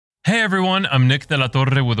Hey everyone, I'm Nick de la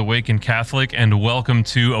Torre with Awaken Catholic, and welcome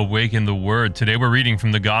to Awaken the Word. Today we're reading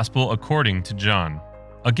from the Gospel according to John.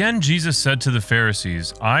 Again, Jesus said to the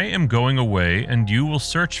Pharisees, I am going away, and you will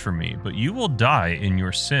search for me, but you will die in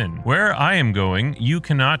your sin. Where I am going, you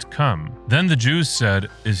cannot come. Then the Jews said,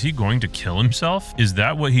 Is he going to kill himself? Is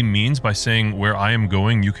that what he means by saying, Where I am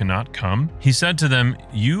going, you cannot come? He said to them,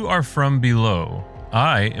 You are from below.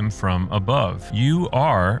 I am from above. You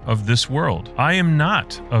are of this world. I am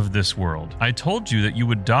not of this world. I told you that you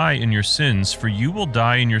would die in your sins, for you will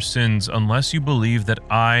die in your sins unless you believe that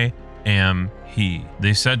I am He.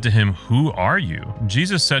 They said to him, Who are you?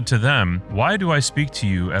 Jesus said to them, Why do I speak to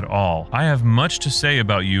you at all? I have much to say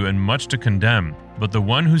about you and much to condemn. But the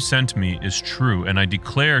one who sent me is true, and I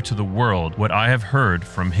declare to the world what I have heard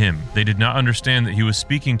from him. They did not understand that he was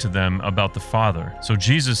speaking to them about the Father. So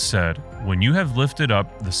Jesus said, When you have lifted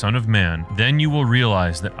up the Son of Man, then you will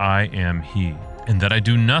realize that I am he, and that I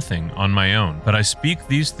do nothing on my own, but I speak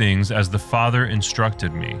these things as the Father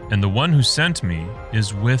instructed me. And the one who sent me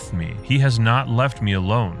is with me. He has not left me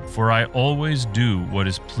alone, for I always do what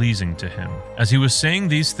is pleasing to him. As he was saying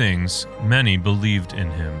these things, many believed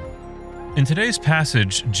in him. In today's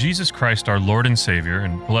passage, Jesus Christ, our Lord and Savior,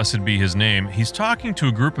 and blessed be his name, he's talking to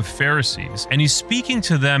a group of Pharisees, and he's speaking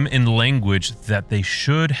to them in language that they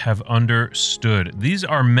should have understood. These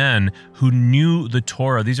are men who knew the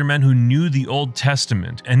Torah. These are men who knew the Old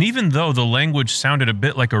Testament. And even though the language sounded a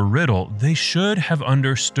bit like a riddle, they should have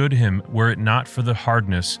understood him were it not for the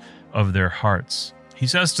hardness of their hearts. He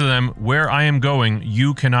says to them, Where I am going,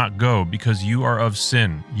 you cannot go, because you are of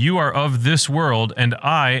sin. You are of this world, and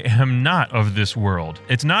I am not of this world.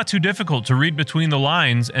 It's not too difficult to read between the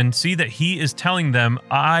lines and see that he is telling them,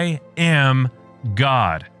 I am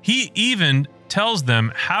God. He even tells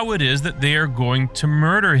them how it is that they are going to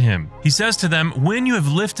murder him. He says to them, When you have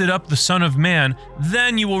lifted up the Son of Man,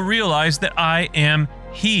 then you will realize that I am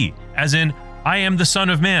he, as in, I am the Son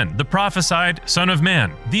of Man, the prophesied Son of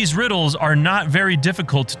Man. These riddles are not very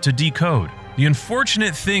difficult to decode. The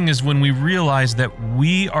unfortunate thing is when we realize that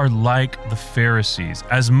we are like the Pharisees.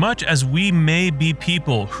 As much as we may be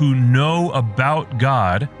people who know about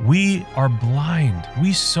God, we are blind.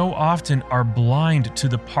 We so often are blind to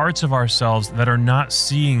the parts of ourselves that are not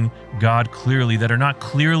seeing God clearly, that are not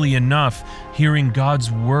clearly enough hearing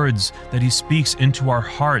God's words that he speaks into our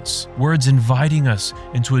hearts, words inviting us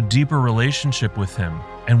into a deeper relationship with him.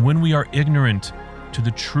 And when we are ignorant to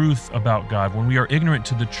the truth about God, when we are ignorant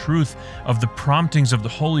to the truth of the promptings of the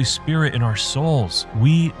Holy Spirit in our souls,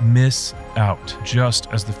 we miss out, just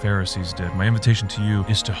as the Pharisees did. My invitation to you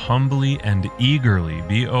is to humbly and eagerly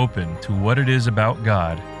be open to what it is about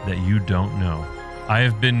God that you don't know. I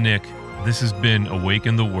have been Nick. This has been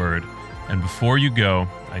Awaken the Word. And before you go,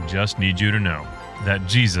 I just need you to know that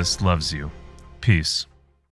Jesus loves you. Peace.